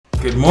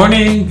Good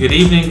morning, good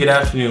evening, good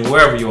afternoon,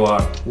 wherever you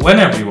are,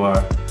 whenever you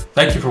are.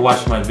 Thank you for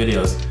watching my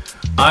videos.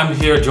 I'm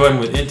here joined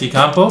with Inti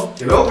Campo.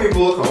 Hello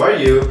people, how are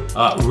you?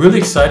 Really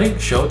exciting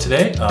show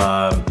today.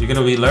 You're going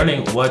to be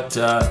learning what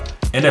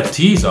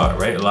NFTs are,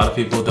 right? A lot of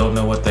people don't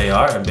know what they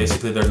are, and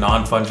basically they're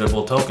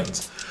non-fungible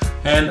tokens.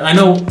 And I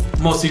know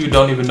most of you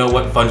don't even know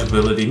what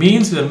fungibility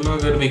means, and we're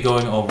going to be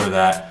going over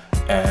that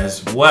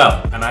as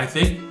well. And I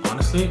think,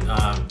 honestly,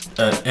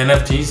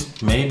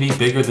 NFTs may be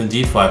bigger than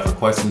DeFi for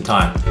quite some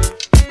time.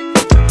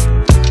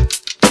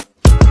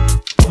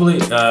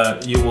 Hopefully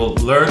you will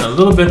learn a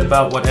little bit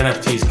about what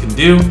NFTs can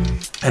do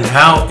and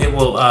how it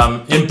will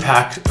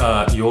impact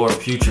your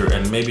future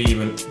and maybe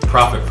even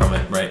profit from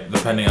it, right?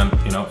 Depending on,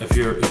 you know, if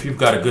you've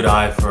got a good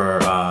eye for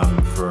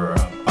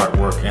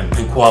artwork and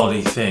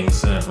quality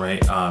things,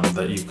 right?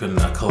 That you can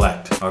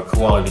collect, or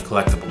quality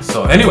collectibles.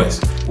 So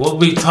anyways, we'll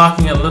be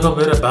talking a little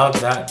bit about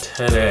that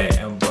today.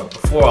 But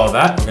before all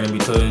that, we're going to be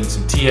doing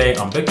some TA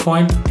on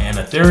Bitcoin and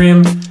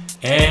Ethereum,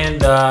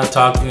 and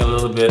talking a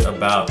little bit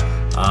about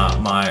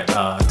my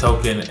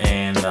token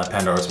and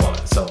Pandora's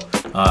wallet. So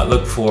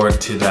look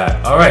forward to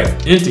that. All right,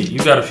 Inti, you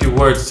got a few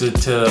words to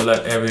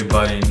let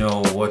everybody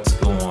know what's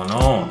going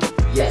on.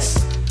 Yes,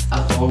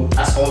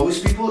 as always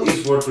people,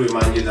 it's worth to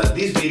remind you that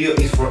this video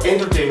is for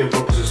entertainment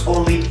purposes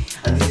only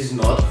and this is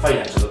not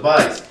financial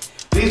advice.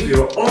 Please do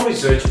your own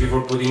research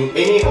before putting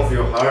any of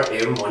your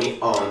hard-earned money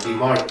on the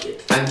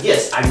market. And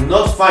yes, I'm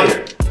not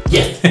fired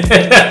yet.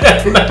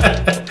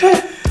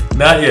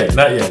 Not yet,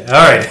 not yet.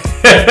 All right.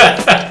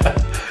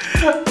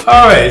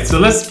 All right, so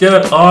let's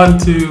get on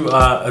to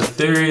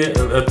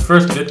Ethereum,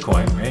 first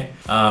Bitcoin, right?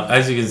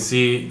 As you can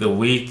see, the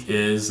week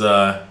is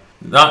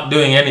not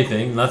doing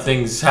anything.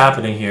 Nothing's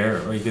happening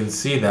here. You can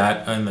see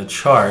that in the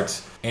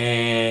charts.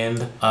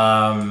 And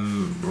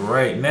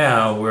right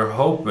now, we're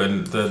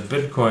hoping that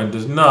Bitcoin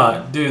does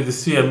not do the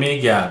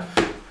CME gap.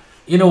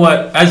 You know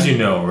what? As you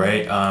know,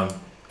 right?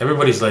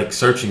 Everybody's like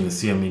searching the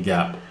CME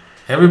gap.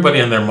 Everybody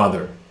and their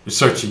mother is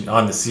searching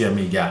on the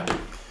CME gap.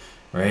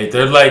 Right?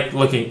 They're like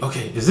looking,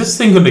 okay, is this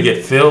thing going to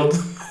get filled?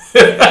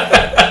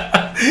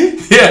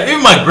 Yeah,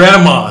 even my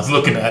grandma is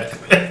looking at it.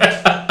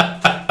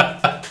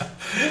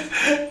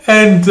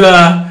 And,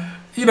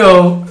 you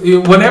know,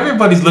 when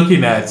everybody's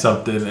looking at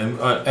something and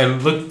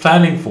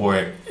planning for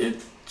it,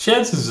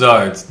 chances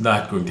are it's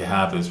not going to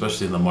happen,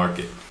 especially in the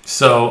market.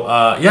 So,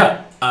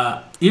 yeah,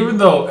 even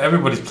though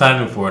everybody's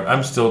planning for it,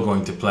 I'm still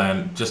going to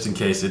plan just in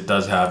case it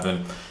does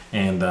happen.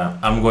 And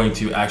I'm going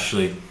to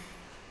actually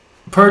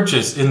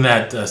purchase in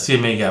that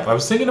CMA gap. I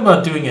was thinking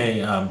about doing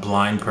a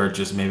blind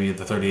purchase, maybe at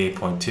the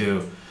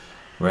 38.2,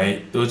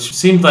 right? Which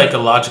seemed like a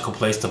logical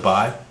place to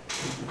buy,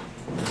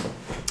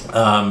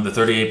 the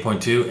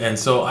 38.2, and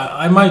so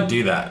I might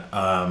do that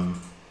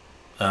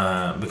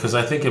because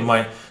I think it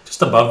might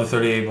just above the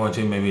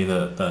 38.2, maybe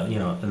the you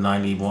know, the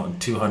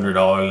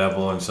 $200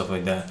 level and stuff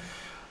like that,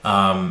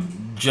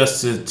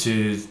 just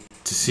to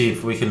see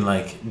if we can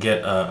like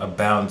get a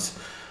bounce.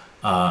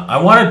 I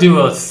want to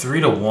do a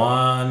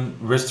 3-to-1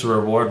 risk to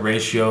reward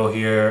ratio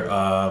here.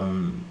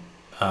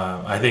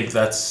 I think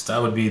that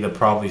would be the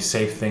probably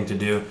safe thing to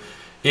do.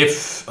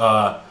 If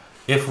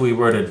we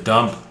were to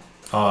dump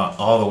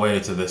all the way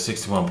to the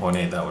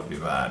 61.8, that would be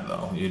bad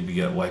though. You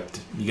get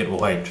wiped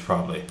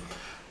probably.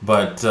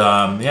 But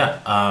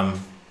yeah,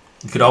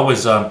 you could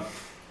always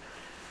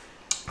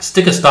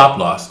stick a stop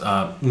loss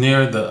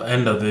near the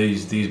end of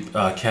these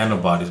candle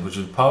bodies, which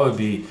would probably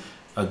be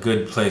a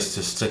good place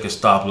to stick a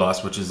stop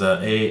loss, which is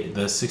the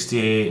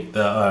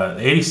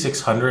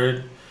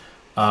 8600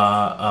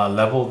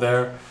 level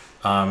there,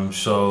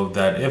 so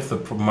that if the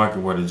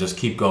market were to just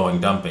keep going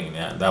dumping,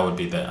 yeah, that would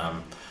be the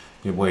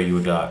where you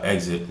would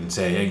exit and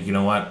say, hey, you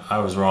know what, I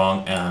was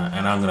wrong,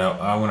 and I'm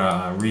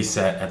gonna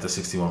reset at the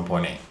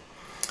 61.8.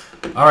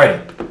 All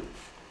right,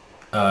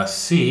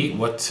 see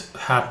what's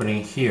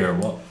happening here.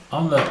 Well,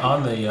 on the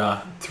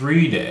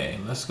 3-day,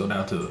 let's go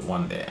down to the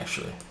 1-day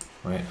actually.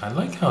 Right, I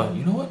like how,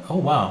 you know what? Oh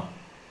wow,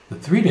 the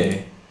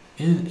 3-day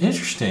is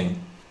interesting.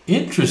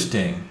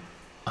 Interesting.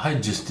 I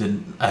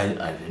didn't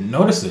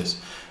notice this.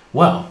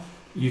 Well,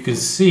 you can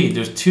see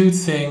there's two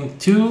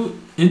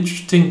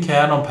interesting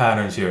candle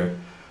patterns here.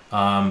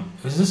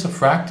 Is this a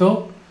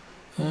fractal?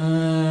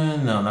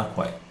 No, not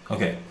quite.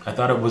 Okay, I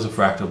thought it was a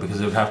fractal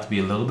because it would have to be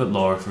a little bit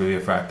lower for it to be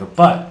a fractal.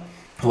 But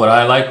what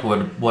I like,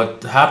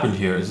 what happened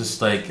here is just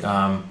like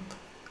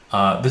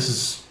this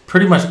is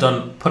pretty much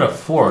done. Put a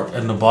fork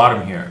in the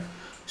bottom here.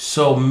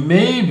 So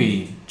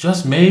maybe,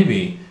 just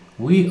maybe,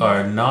 we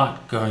are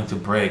not going to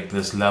break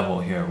this level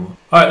here. All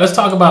right, let's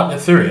talk about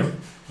Ethereum,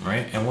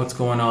 right, and what's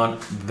going on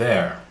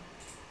there.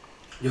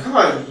 You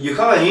have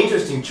an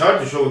interesting chart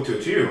to show to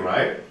Ethereum,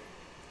 right?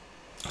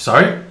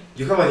 Sorry?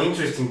 You have an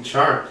interesting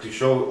chart to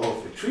show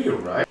of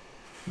Ethereum, right?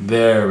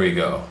 There we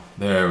go.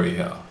 There we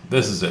go.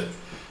 This is it.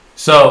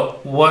 So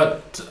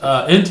what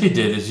Inti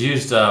did is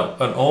used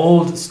an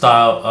old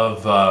style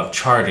of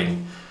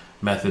charting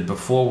method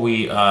before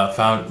we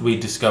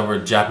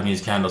discovered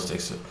Japanese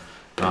candlesticks.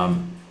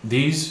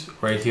 These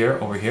right here,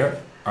 over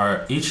here,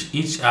 are each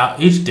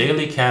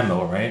daily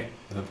candle, right?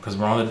 Because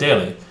we're on the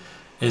daily,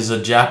 is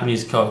a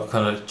Japanese kind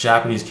of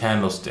Japanese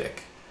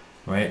candlestick,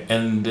 right?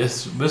 And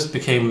this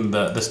became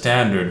the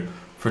standard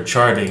for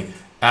charting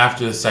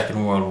after the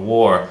Second World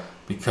War,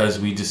 because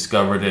we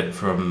discovered it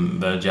from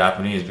the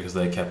Japanese, because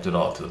they kept it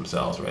all to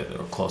themselves, right? They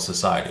were a closed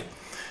society.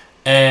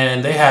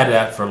 And they had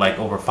that for like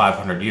over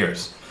 500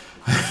 years,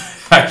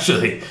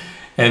 actually,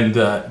 and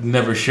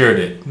never shared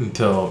it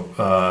until,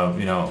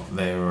 you know,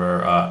 they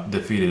were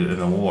defeated in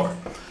a war.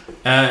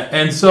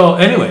 And so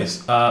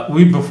anyways,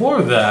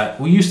 before that,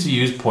 we used to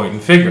use point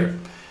and figure.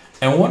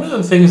 And one of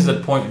the things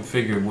that point and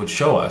figure would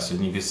show us,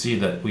 and you can see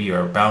that we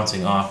are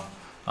bouncing off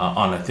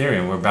on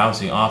Ethereum, we're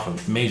bouncing off a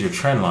major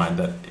trend line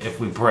that if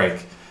we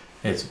break,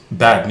 it's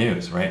bad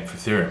news, right, for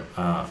Ethereum.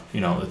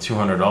 You know, the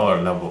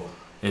 $200 level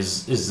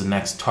is the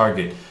next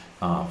target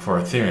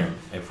for Ethereum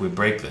if we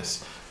break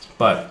this.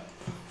 But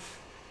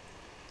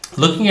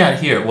looking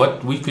at here,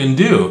 what we can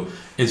do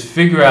is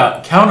figure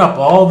out, count up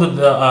all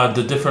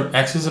the different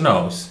X's and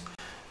O's,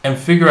 and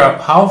figure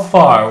out how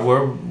far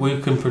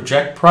we can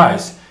project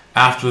price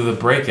after the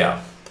breakout.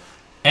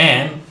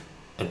 And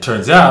it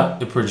turns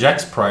out it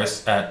projects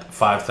price at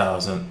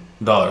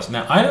 $5,000.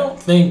 Now, I don't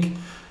think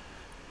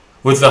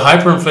with the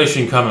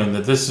hyperinflation coming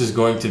that this is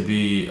going to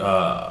be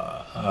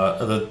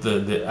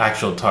the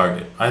actual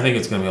target. I think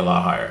it's going to be a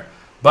lot higher.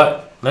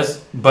 But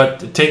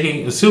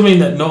assuming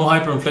that no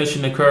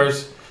hyperinflation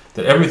occurs,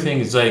 that everything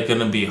is like going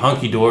to be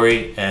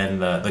hunky-dory, and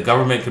the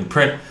government can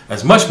print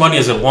as much money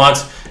as it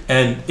wants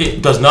and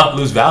it does not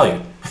lose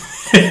value.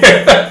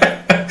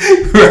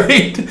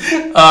 Right?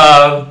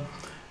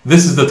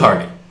 This is the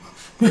target.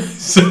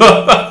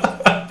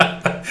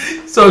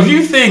 So if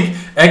you think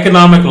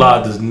economic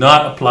law does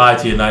not apply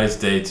to the United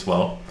States,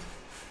 well,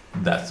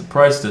 that's the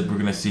price that we're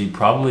going to see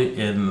probably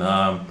in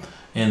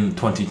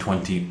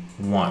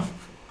 2021,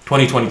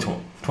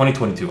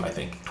 2022, I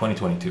think.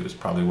 2022 is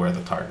probably where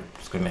the target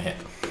is going to hit.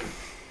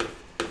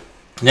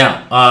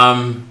 Now,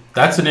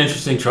 that's an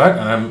interesting chart,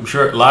 and I'm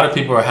sure a lot of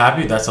people are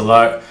happy. That's a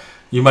lot.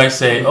 You might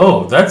say,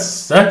 "Oh,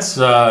 that's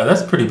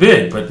pretty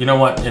big," but you know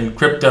what? In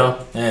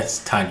crypto, it's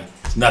tiny.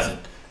 It's nothing.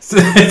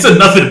 It's a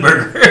nothing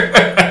burger.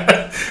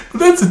 But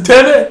that's a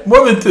 10x,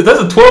 more than 2. That's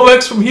a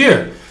 12x from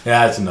here.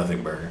 Yeah, it's a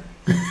nothing burger.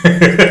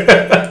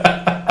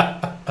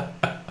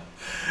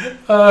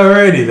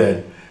 Alrighty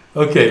then.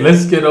 Okay,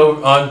 let's get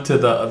on to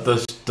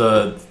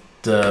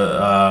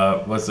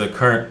what's the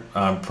current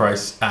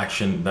price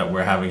action that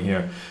we're having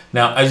here.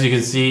 Now, as you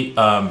can see,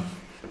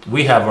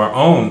 we have our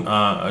own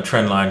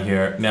trend line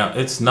here. Now,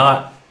 it's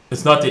not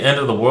the end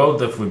of the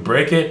world if we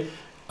break it,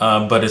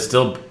 but it's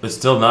still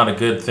not a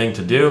good thing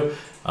to do.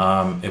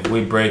 If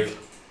we break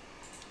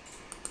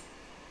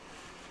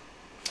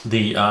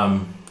the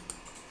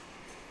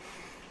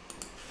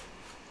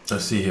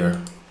let's see here,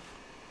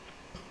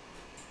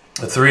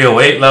 the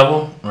 308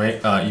 level, right?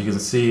 You can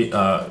see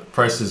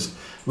prices.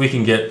 We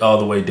can get all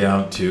the way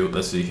down to,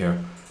 let's see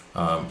here,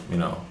 well, you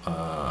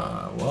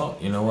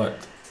know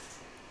what?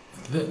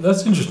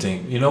 That's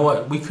interesting. You know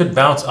what? We could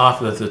bounce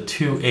off of the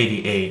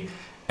 288,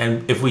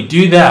 and if we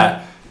do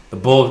that, the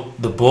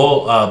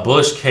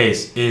bullish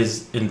case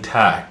is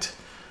intact,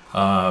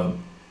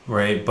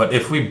 right? But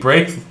if we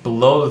break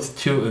below the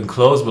 2 and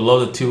close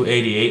below the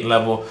 288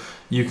 level,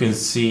 you can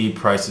see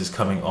prices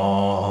coming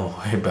all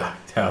the way back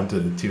down to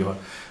the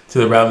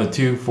around the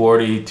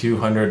 $240,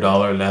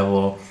 $200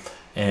 level,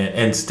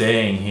 and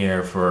staying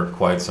here for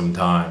quite some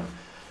time.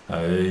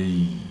 But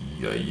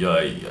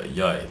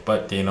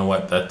you know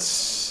what?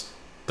 That's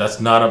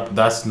not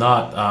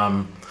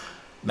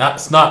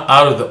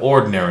out of the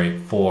ordinary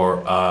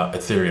for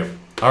Ethereum.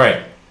 All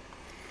right,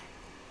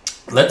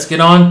 let's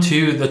get on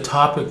to the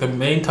topic, the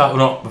main topic.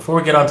 No, before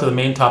we get on to the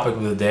main topic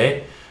of the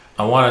day,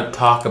 I want to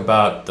talk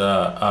about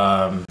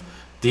the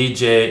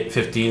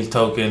DJ15's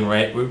token.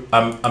 Right,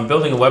 I'm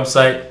building a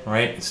website.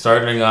 Right, it's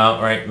starting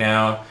out right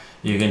now.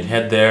 You can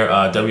head there,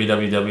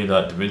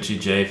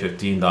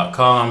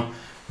 www.davincej15.com,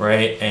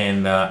 right?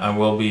 And I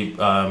will be,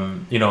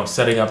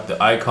 setting up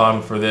the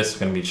icon for this.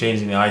 Going to be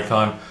changing the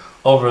icon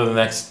over the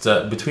next,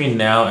 between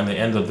now and the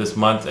end of this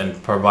month, and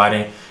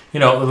providing, a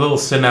little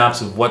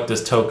synapse of what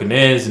this token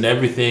is and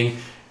everything.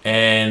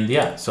 And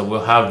yeah, so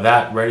we'll have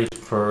that ready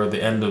for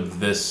the end of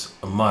this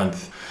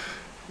month.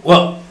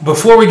 Well,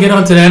 before we get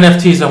on to the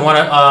NFTs,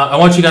 I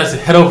want you guys to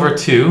head over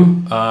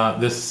to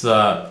this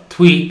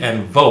tweet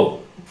and vote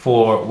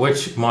for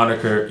which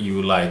moniker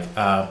you like.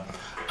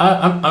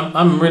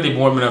 I'm really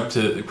warming up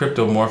to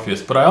Crypto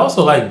Morpheus, but I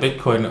also like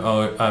Bitcoin.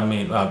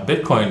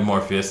 Bitcoin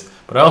Morpheus,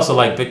 but I also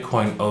like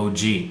Bitcoin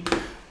OG.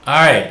 All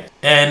right,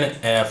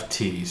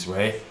 NFTs,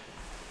 right?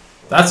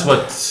 That's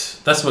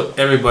what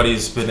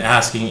everybody's been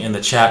asking in the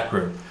chat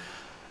group,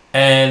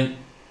 and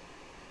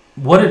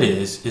what it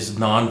is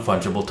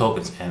non-fungible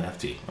tokens,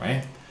 NFT,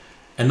 right?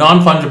 A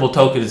non-fungible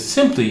token is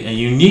simply a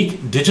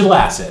unique digital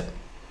asset.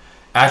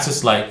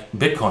 Assets like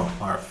Bitcoin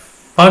are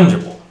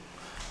fungible,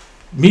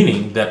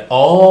 meaning that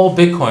all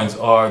Bitcoins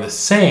are the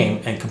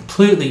same and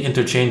completely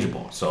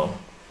interchangeable. So,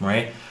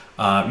 right?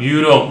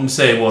 You don't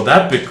say, well,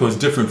 that Bitcoin is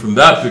different from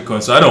that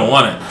Bitcoin, so I don't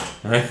want it,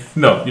 right?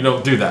 No, you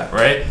don't do that,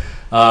 right?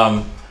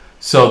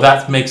 So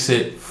that makes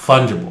it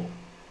fungible,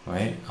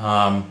 right?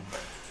 And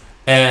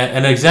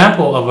an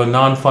example of a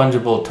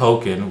non-fungible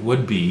token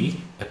would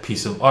be a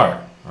piece of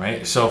art,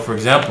 right? So for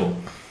example,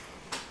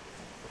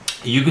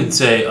 you can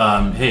say,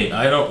 hey,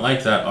 I don't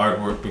like that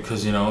artwork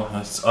because, you know,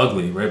 it's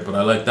ugly, right? But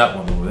I like that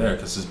one over there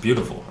because it's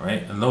beautiful,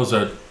 right? And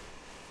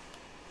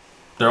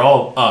they're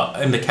all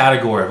in the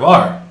category of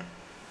art,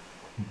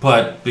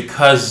 but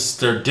because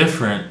they're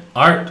different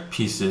art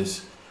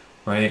pieces,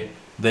 right?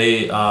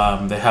 They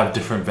have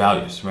different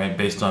values, right?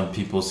 Based on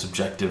people's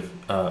subjective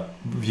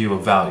view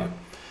of value.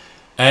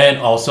 And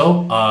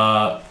also,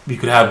 you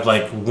could have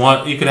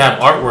you could have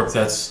artwork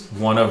that's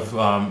one of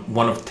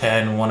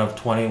 10, one of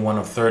 20, one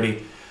of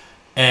 30,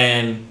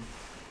 and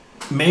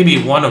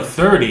maybe one of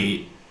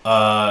 30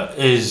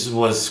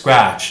 was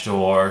scratched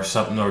or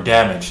something or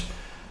damaged,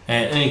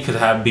 and you could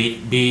have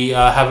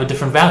have a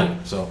different value.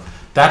 So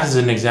that is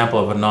an example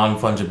of a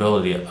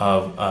non-fungibility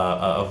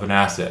of an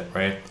asset,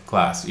 right?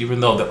 Class. Even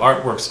though the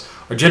artworks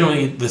are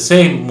generally the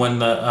same when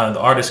the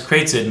artist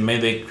creates it, and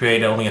maybe they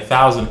create only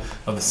 1,000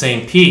 of the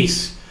same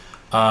piece,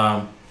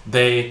 one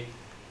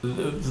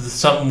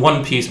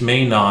piece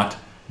may not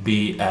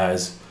be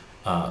as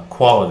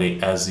quality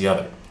as the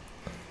other.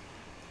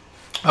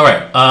 All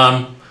right,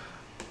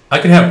 I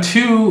can have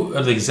two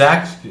of the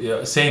exact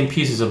same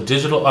pieces of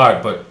digital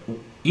art, but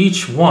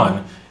each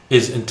one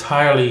is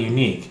entirely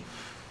unique.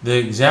 The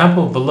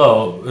example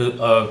below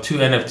of two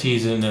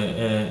NFTs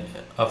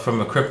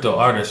from a crypto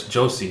artist,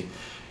 Josie.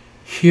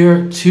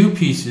 Here, two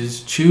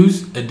pieces.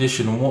 Choose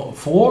edition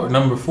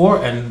number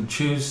 4, and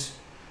choose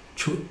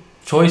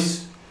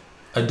choice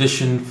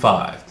edition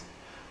 5.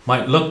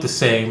 Might look the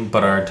same,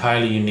 but are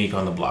entirely unique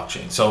on the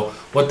blockchain. So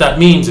what that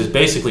means is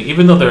basically,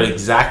 even though they're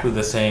exactly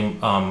the same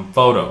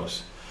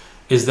photos,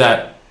 is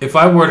that if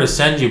I were to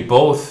send you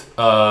both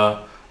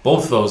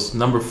those,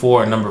 number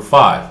 4 and number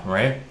 5,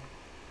 right?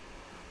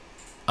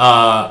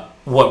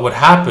 What would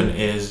happen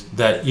is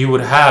that you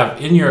would have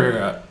in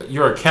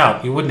your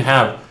account, you wouldn't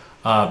have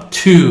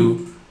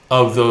two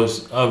of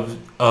those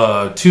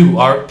two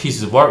art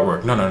pieces of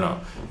artwork. No.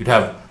 You'd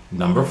have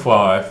number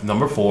 5,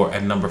 number 4,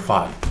 and number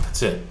 5.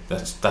 That's it.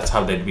 That's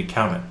how they'd be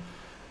counted.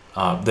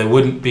 They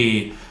wouldn't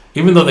be,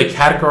 even though they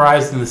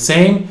categorized in the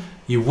same.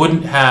 You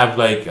wouldn't have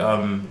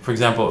for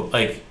example,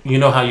 you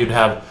know how you'd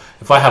have,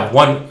 if I have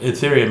one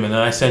Ethereum and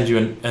then I send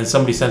you and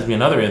somebody sends me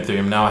another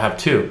Ethereum. Now I have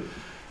two.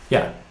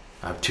 Yeah.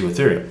 I have 2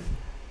 Ethereum,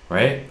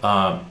 right?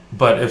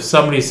 But if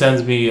somebody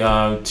sends me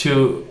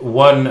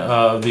one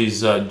of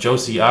these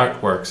Josie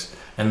artworks,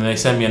 and then they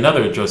send me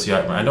another Josie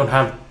artwork,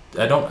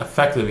 I don't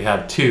effectively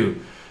have 2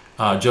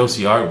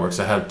 Josie artworks.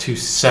 I have 2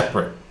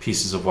 separate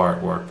pieces of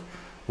artwork,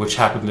 which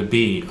happen to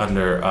be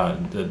under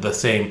the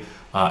same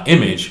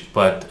image,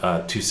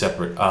 but 2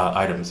 separate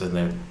items, and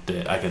then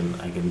I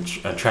can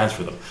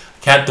transfer them.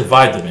 Can't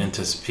divide them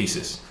into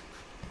pieces.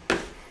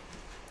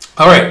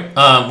 All right.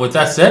 With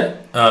that said,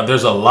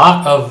 there's a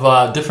lot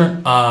of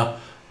different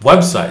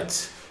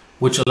websites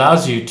which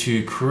allows you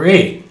to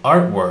create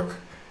artwork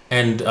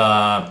and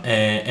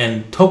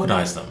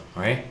tokenize them,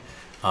 right?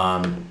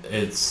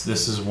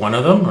 This is one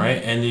of them,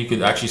 right? And you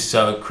could actually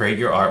create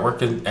your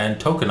artwork and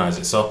tokenize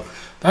it. So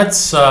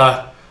that's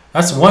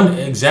one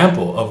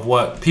example of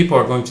what people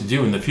are going to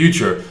do in the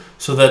future,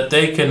 so that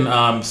they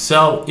can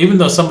sell. Even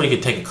though somebody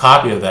could take a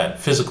copy of that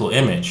physical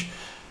image,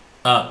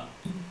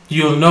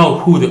 you'll know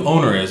who the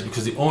owner is,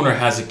 because the owner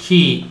has a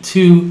key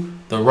to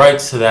the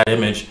rights to that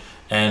image,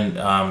 and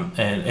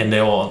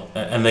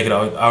they could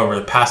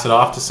either pass it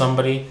off to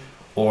somebody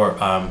or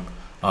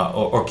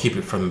keep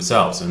it for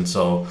themselves. And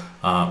so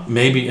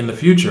maybe in the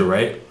future,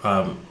 right,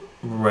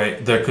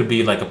 there could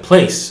be like a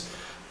place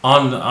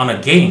on a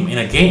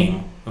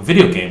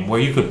video game, where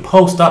you could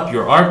post up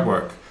your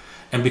artwork,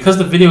 and because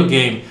the video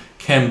game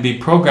can be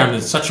programmed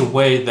in such a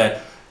way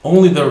that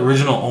only the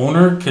original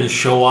owner can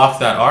show off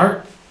that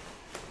art,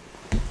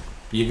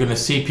 you're gonna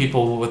see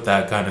people with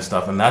that kind of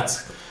stuff, and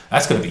that's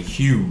gonna be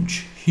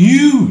huge.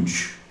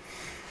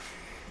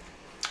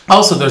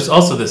 Also, there's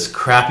also this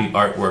crappy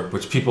artwork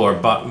which people are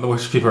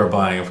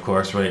buying, of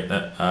course, right?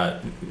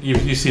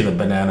 You see the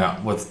banana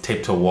with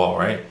taped to a wall,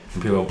 right?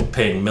 And people are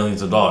paying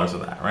millions of dollars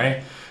of that,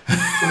 right?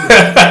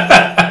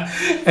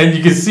 And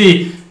you can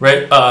see,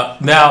 right?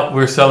 Now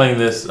we're selling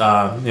this.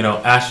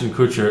 Ashton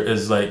Kutcher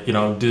is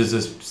does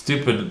this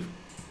stupid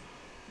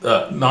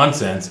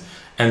nonsense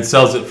and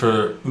sells it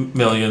for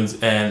millions,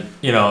 and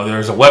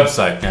there's a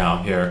website now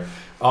here.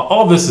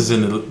 All this is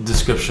in the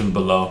description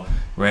below,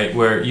 right,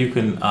 where you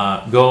can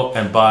go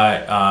and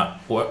buy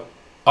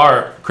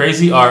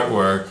crazy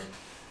artwork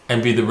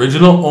and be the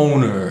original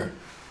owner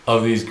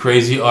of these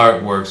crazy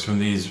artworks from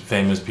these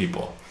famous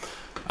people.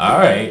 All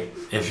right,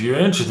 if you're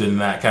interested in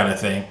that kind of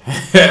thing.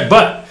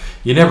 But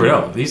you never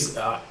know. These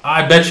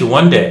I bet you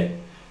one day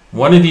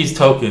one of these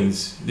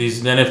tokens,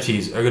 these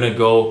NFTs, are going to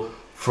go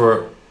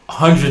for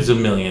hundreds of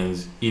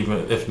millions,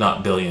 even if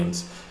not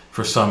billions,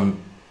 for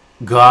some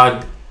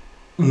God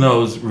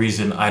knows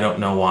reason. I don't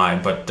know why,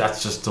 but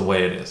that's just the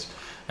way it is.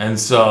 And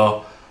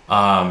so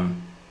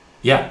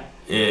yeah,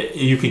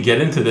 you could get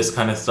into this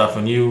kind of stuff,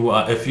 and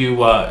if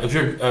you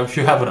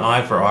have an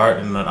eye for art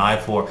and an eye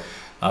for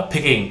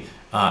picking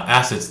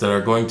assets that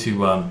are going to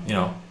you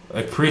know,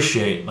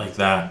 appreciate like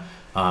that,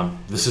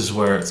 this is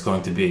where it's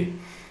going to be.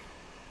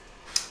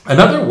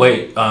 Another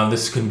way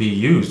this can be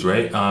used,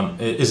 right,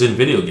 is in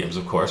video games,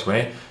 of course,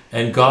 right?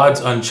 And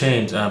Gods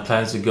Unchained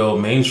plans to go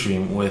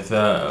mainstream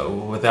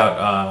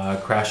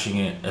without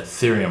crashing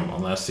Ethereum. Well,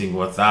 let's see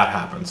what that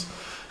happens.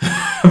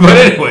 But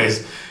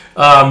anyways,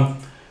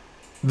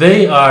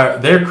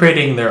 they're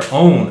creating their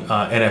own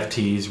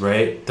NFTs,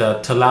 right,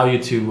 to allow you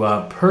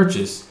to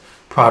purchase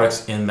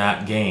products in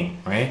that game,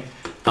 right?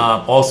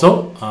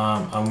 Also,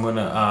 I'm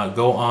gonna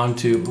go on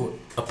to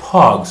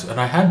Pogs, and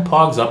I had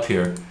Pogs up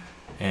here,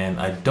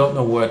 and I don't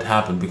know what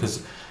happened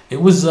because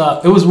it was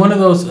one of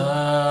those.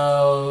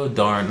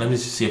 Darn! Let me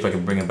just see if I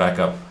can bring it back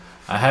up.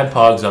 I had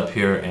Pogs up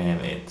here, and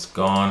it's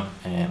gone,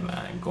 and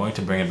I'm going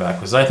to bring it back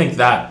because I think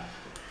that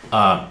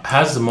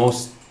has the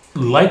most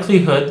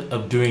likelihood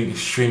of doing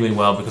extremely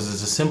well because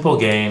it's a simple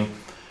game,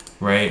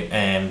 right?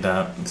 And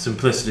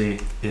simplicity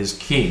is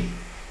key.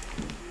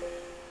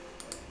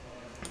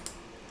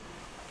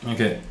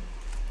 Okay.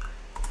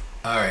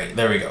 All right,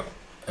 there we go.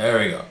 There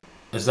we go.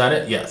 Is that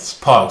it? Yes,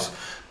 Pogs.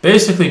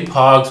 Basically,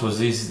 Pogs was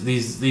these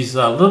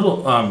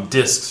little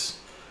discs,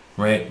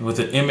 right, with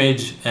an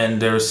image,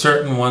 and there were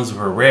certain ones that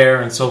were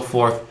rare and so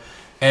forth.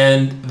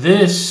 And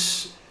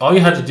this, all you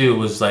had to do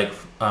was like,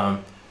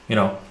 you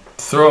know,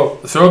 throw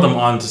them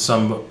onto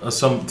throw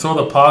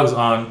the Pogs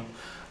on,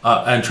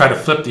 and try to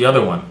flip the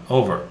other one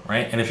over,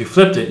 right? And if you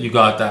flipped it, you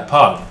got that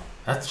Pog.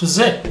 That was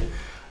it.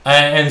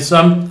 And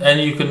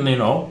you can, you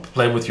know,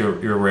 play with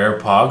your rare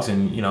Pogs,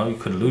 and you know, you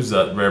could lose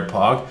that rare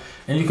Pog,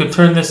 and you could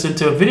turn this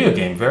into a video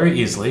game very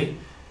easily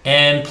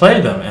and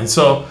play them. And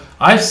so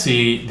I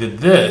see that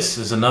this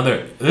is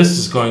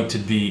going to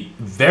be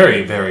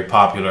very, very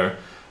popular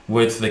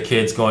with the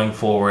kids going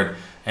forward.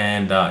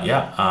 And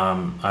yeah,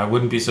 I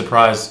wouldn't be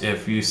surprised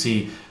if you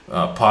see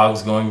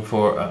Pogs going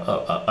for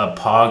a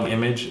Pog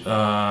image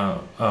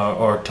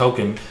or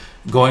token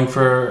going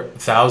for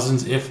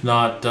thousands, if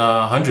not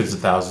hundreds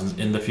of thousands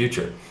in the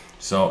future.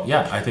 So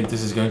yeah, I think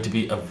this is going to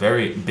be a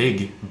very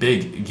big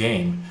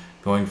game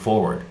going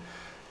forward.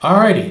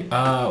 Alrighty,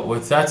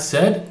 with that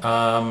said,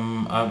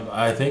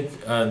 I think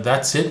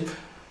that's it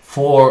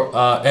for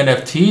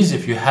NFTs.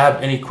 If you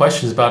have any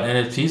questions about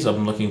NFTs,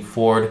 I'm looking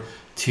forward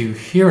to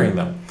hearing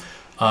them.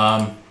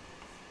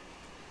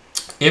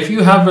 If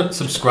you haven't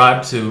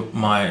subscribed to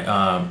my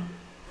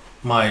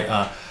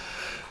my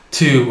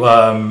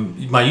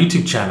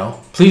YouTube channel,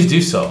 please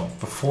do so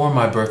before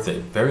my birthday.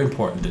 Very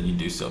important that you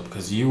do so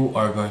because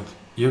you're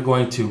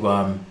going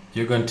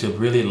to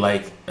really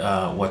like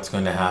what's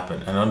going to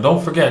happen. And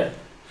don't forget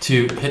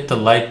to hit the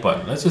like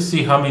button. Let's just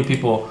see how many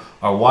people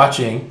are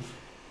watching,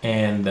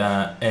 and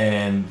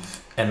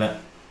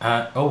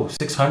oh,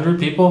 600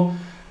 people.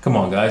 Come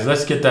on, guys,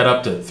 let's get that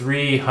up to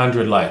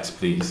 300 likes,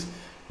 please.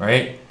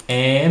 Right?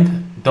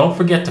 And don't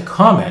forget to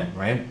comment,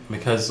 right?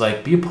 Because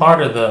like, be a part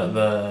of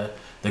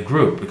the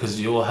group, because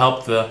you will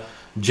help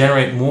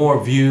generate more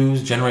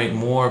views, generate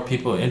more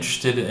people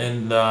interested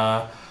in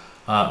my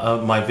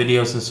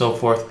videos and so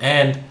forth.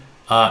 And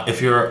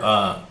if you're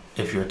a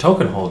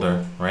token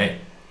holder, right?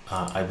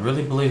 I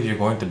really believe you're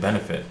going to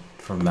benefit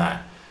from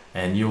that,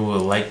 and you will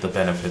like the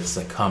benefits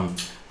that come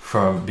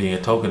from being a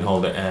token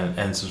holder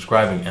and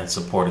subscribing and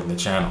supporting the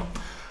channel.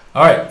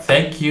 All right,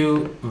 thank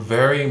you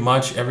very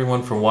much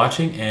everyone for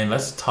watching, and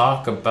let's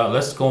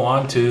go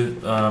on to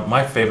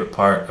my favorite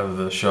part of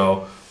the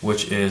show,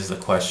 which is the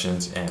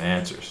questions and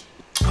answers.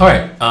 All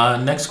right,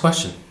 next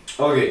question.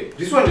 Okay,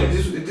 this one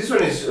is it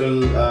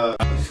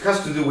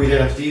has to do with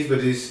NFTs,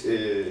 but this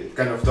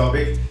kind of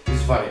topic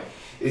is funny.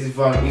 It's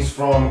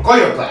from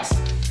Coyo Class.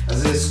 It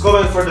says,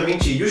 comment for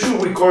Davinci, you should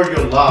record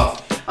your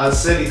laugh and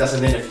sell it as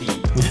an NFT.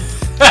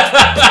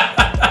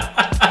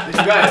 You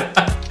got it.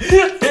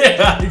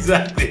 Yeah,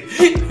 exactly.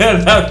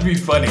 That would be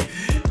funny.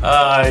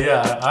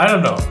 Yeah, I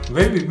don't know.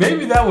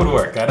 Maybe that would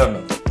work. I don't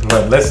know.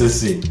 But let's just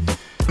see.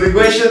 The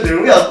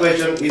real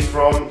question is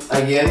from,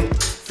 again,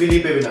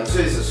 Felipe Benanzo.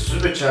 It's a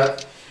super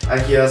chat, and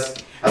he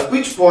asks, at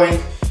which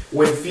point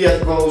when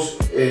fiat goes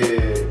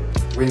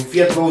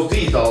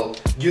digital,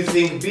 do you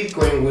think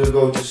Bitcoin will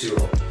go to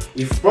zero?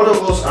 If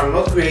protocols are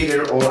not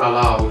created or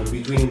allowed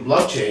between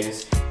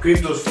blockchains,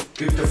 crypto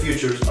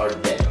futures are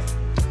dead.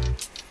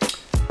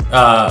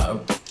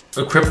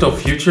 Crypto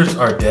futures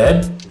are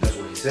dead? That's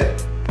what he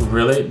said.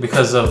 Really?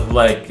 Because of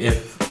like,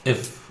 if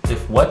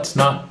what's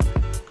not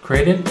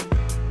created?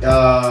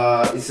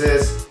 It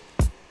says,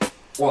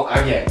 well,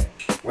 again,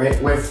 when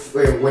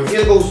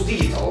fiat goes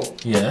digital,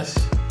 yes,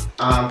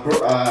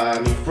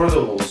 if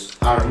protocols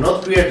are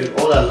not created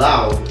or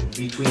allowed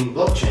between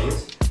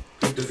blockchains,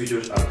 crypto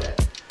futures are dead.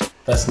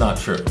 That's not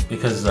true,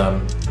 because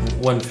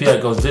when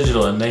fiat goes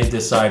digital and they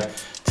decide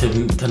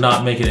to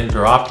not make it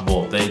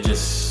interoperable, they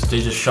just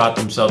shot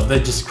themselves. They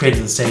just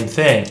created the same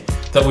thing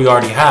that we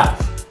already have,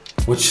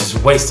 which is a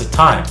waste of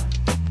time,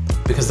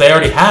 because they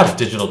already have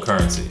digital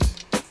currencies,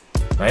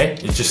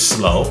 right? It's just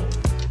slow,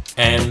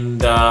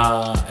 and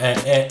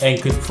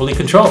could fully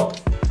control,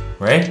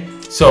 right?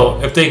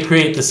 So if they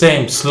create the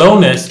same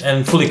slowness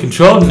and fully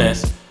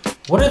controlledness,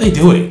 what are they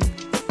doing?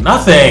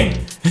 Nothing.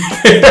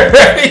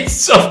 Right?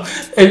 So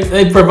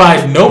they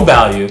provide no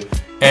value,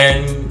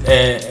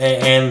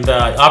 and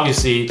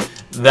obviously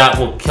that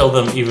will kill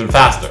them even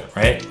faster,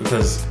 right?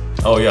 Because,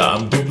 oh yeah,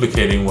 I'm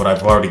duplicating what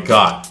I've already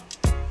got.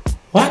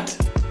 What?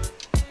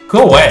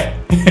 Go away.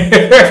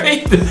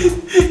 Right?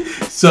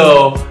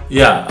 So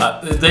yeah,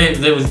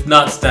 they would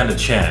not stand a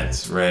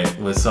chance, right,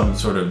 with some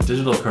sort of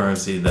digital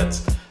currency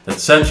that's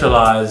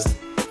centralized,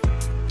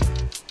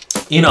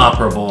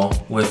 inoperable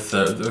with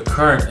the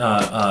current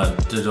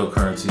digital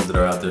currencies that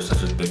are out there,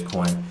 such as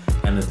Bitcoin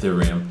and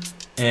Ethereum,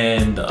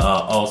 and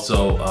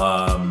also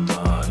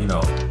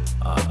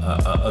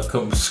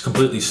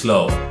completely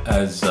slow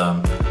as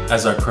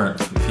our current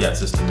fiat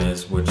system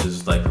is, which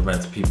is like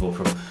prevents people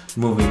from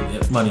moving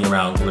money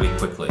around really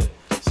quickly.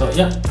 So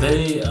yeah,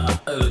 they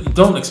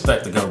don't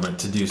expect the government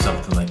to do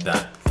something like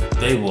that.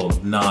 They will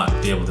not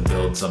be able to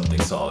build something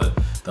solid.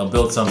 They'll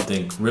build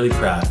something really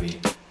crappy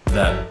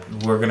that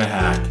we're gonna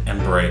hack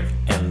and break,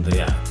 and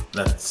yeah,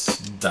 that's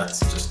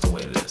just the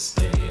way it is.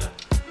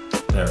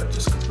 They're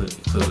just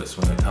completely clueless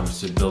when it comes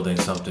to building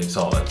something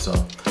solid. So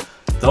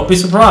don't be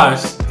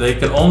surprised. They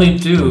can only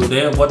do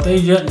what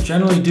they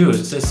generally do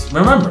is just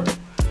remember,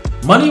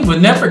 money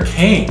never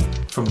came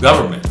from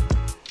government.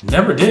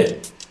 Never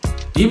did.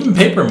 Even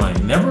paper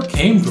money never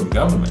came from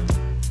government.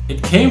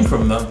 It came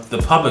from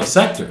the public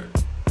sector,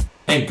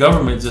 and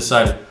government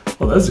decided,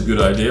 well, that's a good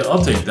idea.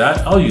 I'll take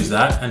that. I'll use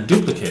that and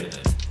duplicated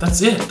it.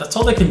 That's it. That's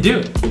all they can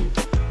do.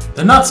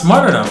 They're not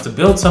smart enough to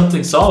build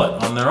something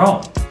solid on their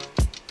own.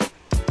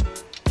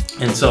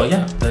 And so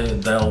yeah,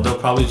 they'll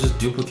probably just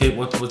duplicate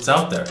what's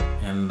out there,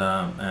 and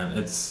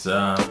it's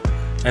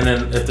and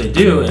then if they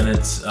do and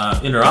it's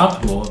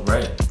interoperable,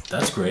 right?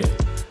 That's great.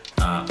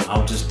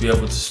 I'll just be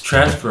able to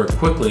transfer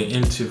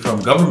quickly from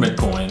government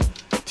coin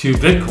to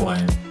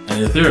Bitcoin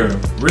and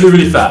Ethereum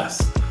really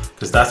fast,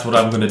 because that's what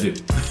I'm gonna do.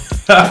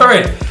 All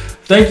right.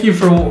 Thank you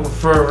for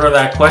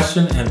that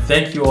question, and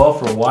thank you all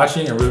for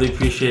watching. I really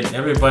appreciate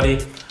everybody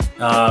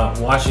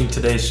watching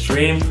today's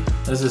stream.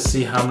 Let's just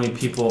see how many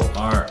people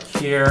are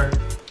here.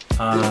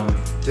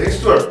 Thanks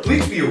to our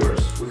Twitch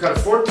viewers. We got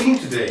 14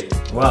 today.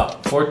 Wow,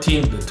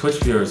 14 Twitch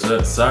viewers.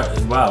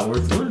 Wow,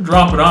 we're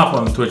dropping off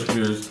on the Twitch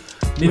viewers.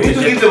 We need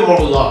to give them more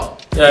love.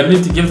 Yeah, I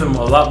need to give them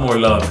a lot more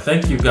love.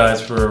 Thank you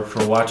guys for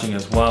watching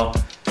as well.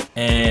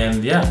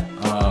 And yeah,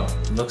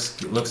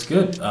 looks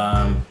good.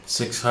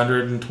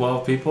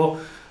 612 people.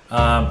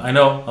 I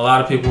know a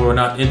lot of people were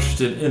not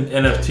interested in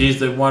NFTs.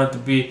 They wanted to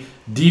be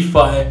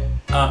DeFi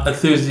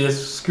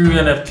enthusiasts. Screw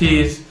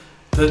NFTs.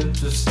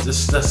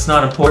 That's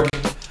not important.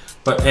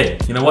 But hey,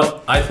 you know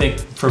what? I think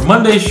for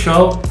Monday's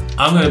show,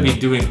 I'm gonna be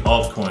doing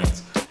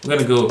altcoins. We're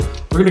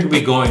gonna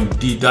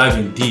be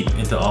diving deep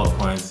into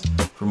altcoins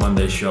for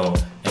Monday's show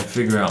and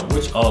figuring out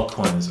which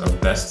altcoins are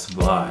best to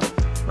buy,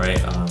 right?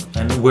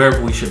 And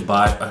where we should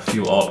buy a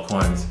few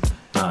altcoins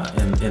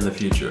in the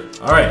future.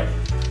 All right,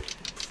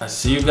 I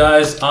see you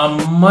guys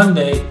on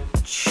Monday.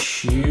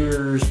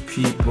 Cheers,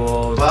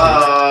 people.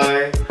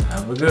 Bye.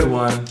 Have a good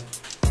one.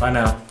 Bye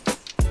now.